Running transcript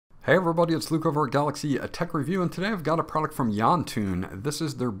Hey everybody, it's Luke over at Galaxy Tech Review, and today I've got a product from YonTune. This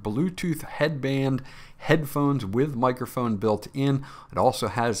is their Bluetooth headband headphones with microphone built in. It also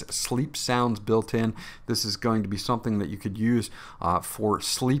has sleep sounds built in. This is going to be something that you could use for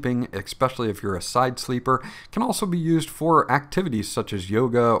sleeping, especially if you're a side sleeper. It can also be used for activities such as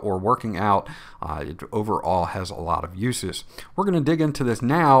yoga or working out. It overall has a lot of uses. We're going to dig into this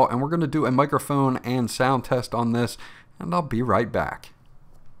now, and we're going to do a microphone and sound test on this, and I'll be right back.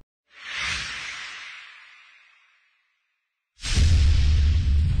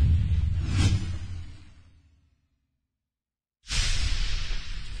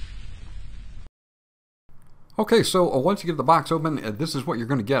 Okay, so once you get the box open, this is what you're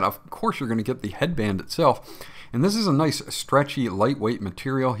going to get. Of course, you're going to get the headband itself. And this is a nice, stretchy, lightweight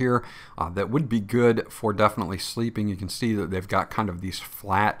material here that would be good for definitely sleeping. You can see that they've got kind of these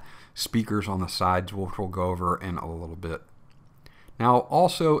flat speakers on the sides, which we'll go over in a little bit. Now,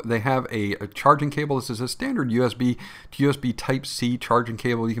 also, they have a charging cable. This is a standard USB to USB Type-C charging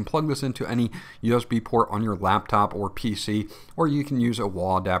cable. You can plug this into any USB port on your laptop or PC, or you can use a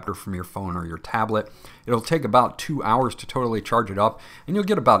wall adapter from your phone or your tablet. It'll take about 2 hours to totally charge it up, and you'll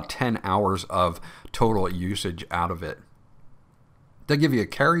get about 10 hours of total usage out of it. They give you a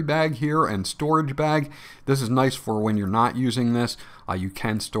carry bag here and storage bag. This is nice for when you're not using this. You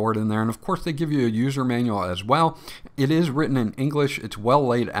can store it in there. And of course, they give you a user manual as well. It is written in English. It's well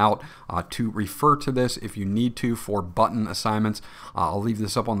laid out to refer to this if you need to for button assignments. I'll leave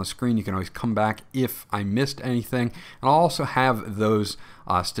this up on the screen. You can always come back if I missed anything. And I'll also have those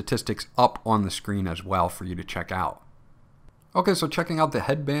statistics up on the screen as well for you to check out. Okay, so checking out the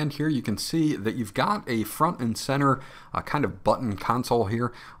headband here, you can see that you've got a front and center kind of button console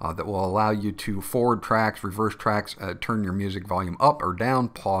here that will allow you to forward tracks, reverse tracks, turn your music volume up or down,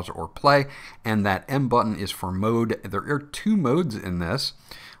 pause or play, and that M button is for mode. There are two modes in this.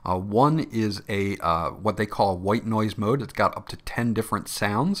 One is a what they call white noise mode. It's got up to 10 different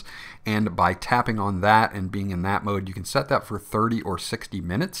sounds, and by tapping on that and being in that mode, you can set that for 30 or 60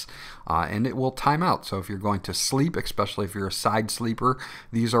 minutes, and it will time out. So if you're going to sleep, especially if you're a side sleeper,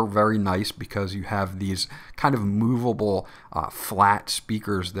 these are very nice because you have these kind of movable flat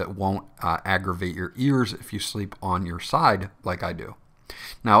speakers that won't aggravate your ears if you sleep on your side like I do.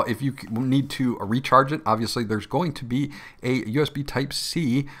 Now, if you need to recharge it, obviously there's going to be a USB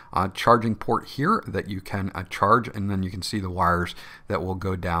Type-C charging port here that you can charge, and then you can see the wires that will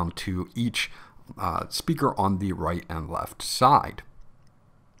go down to each speaker on the right and left side.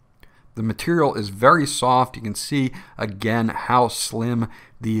 The material is very soft. You can see again how slim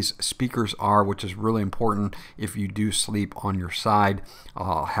these speakers are, which is really important if you do sleep on your side.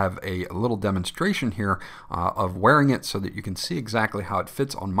 I'll have a little demonstration here of wearing it so that you can see exactly how it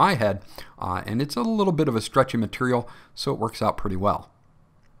fits on my head. And it's a little bit of a stretchy material, so it works out pretty well.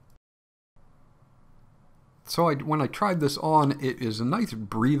 So when I tried this on, it is a nice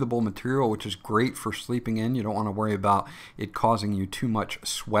breathable material, which is great for sleeping in. You don't want to worry about it causing you too much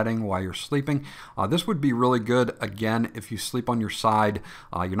sweating while you're sleeping. This would be really good, again, if you sleep on your side.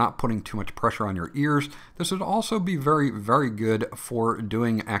 You're not putting too much pressure on your ears. This would also be very, very good for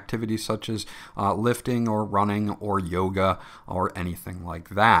doing activities such as lifting or running or yoga or anything like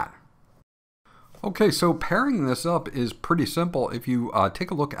that. Okay, so pairing this up is pretty simple. If you take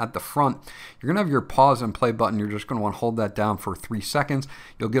a look at the front, you're going to have your pause and play button. You're just going to want to hold that down for 3 seconds.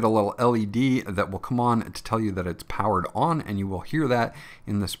 You'll get a little LED that will come on to tell you that it's powered on, and you will hear that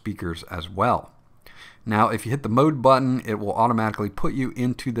in the speakers as well. Now, if you hit the mode button, it will automatically put you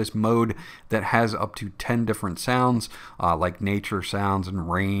into this mode that has up to 10 different sounds, like nature sounds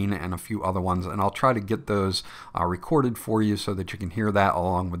and rain and a few other ones. And I'll try to get those recorded for you so that you can hear that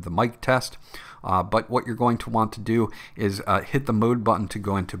along with the mic test. But what you're going to want to do is hit the mode button to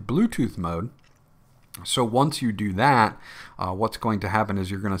go into Bluetooth mode. So once you do that, what's going to happen is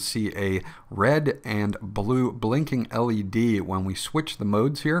you're going to see a red and blue blinking LED when we switch the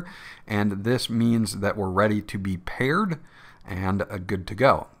modes here, and this means that we're ready to be paired and good to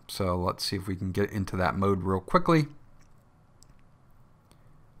go. So let's see if we can get into that mode real quickly.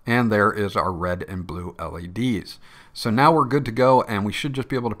 And there is our red and blue LEDs. So now we're good to go, and we should just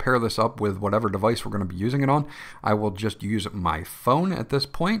be able to pair this up with whatever device we're going to be using it on. I will just use my phone at this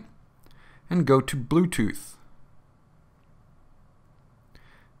point and go to Bluetooth.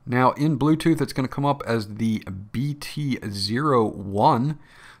 Now in Bluetooth, it's going to come up as the BT01.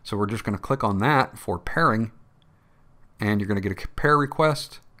 So we're just going to click on that for pairing, and you're going to get a pair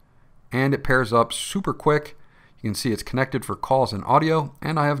request, and it pairs up super quick. You can see it's connected for calls and audio,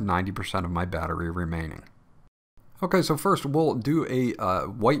 and I have 90% of my battery remaining. Okay, so first we'll do a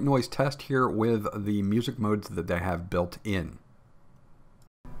white noise test here with the music modes that they have built in.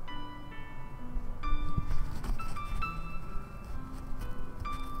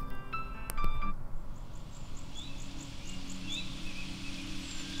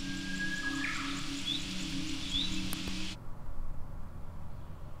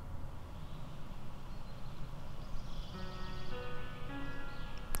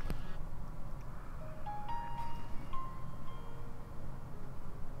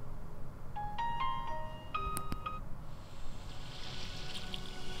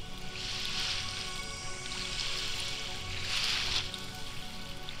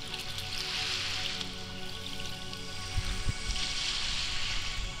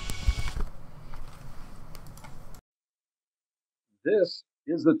 this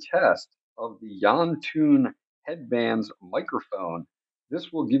is a test of the YonTune Headband's microphone.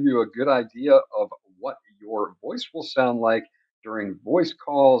 This will give you a good idea of what your voice will sound like during voice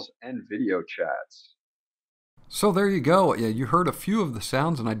calls and video chats. So there you go. Yeah, you heard a few of the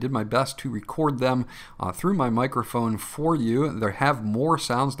sounds, and I did my best to record them through my microphone for you. There have more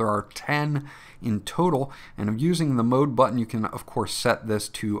sounds. There are 10 in total, and using the mode button, you can, of course, set this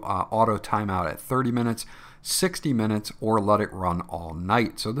to auto timeout at 30 minutes, 60 minutes, or let it run all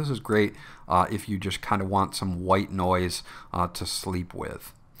night. So this is great if you just kind of want some white noise to sleep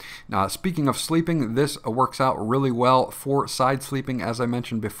with. Now, speaking of sleeping, this works out really well for side sleeping, as I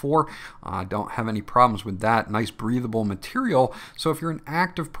mentioned before. I don't have any problems with that. Nice breathable material. So if you're an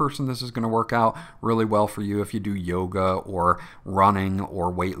active person, this is going to work out really well for you. If you do yoga or running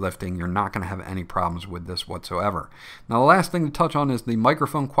or weightlifting, you're not going to have any problems with this whatsoever. Now, the last thing to touch on is the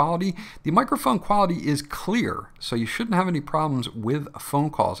microphone quality. The microphone quality is clear, so you shouldn't have any problems with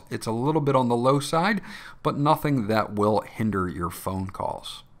phone calls. It's a little bit on the low side, but nothing that will hinder your phone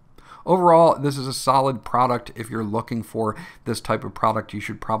calls. Overall, this is a solid product. If you're looking for this type of product, you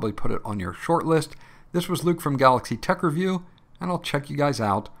should probably put it on your short list. This was Luke from Galaxy Tech Review, and I'll check you guys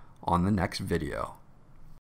out on the next video.